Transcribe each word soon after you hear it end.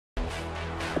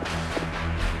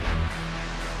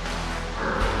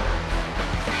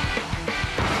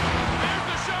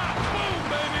the shot! Boom,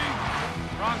 baby!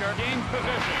 Pronger gains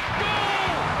position.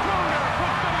 Goal! Pronger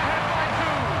puts them ahead by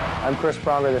 2. I'm Chris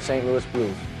Pronger of the St. Louis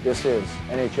Blues. This is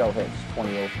NHL Hitz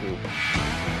 2003. Boom,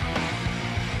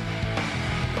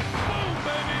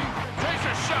 baby! Takes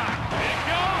a shot. It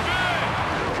goes in!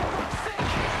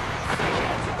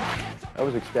 I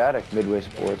was ecstatic. Midway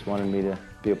Sports wanted me to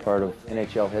be a part of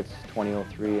NHL Hitz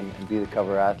 2003 and be the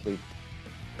cover athlete.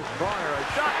 Pronger, a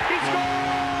shot. He scores!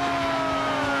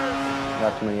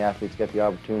 Not too many athletes get the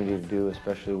opportunity to do,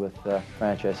 especially with a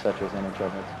franchise such as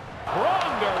NHL Hitz.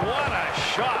 Pronger, what a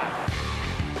shot!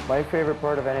 My favorite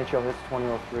part of NHL Hitz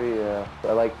 2003,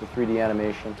 I like the 3D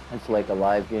animation. It's like a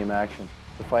live game action.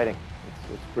 The fighting,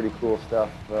 it's pretty cool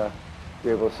stuff.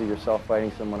 You're able to see yourself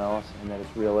fighting someone else, and that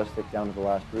it's realistic down to the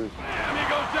last bruise. And he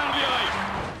goes down the ice.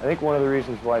 I think one of the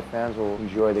reasons why fans will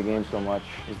enjoy the game so much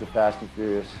is the fast and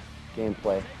furious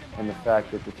gameplay, and the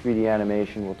fact that the 3D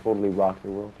animation will totally rock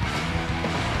their world.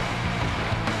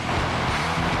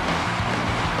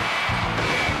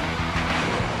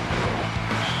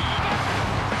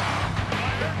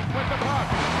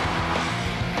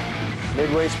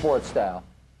 Midway Sports style,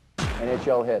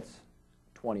 NHL Hitz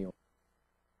 20.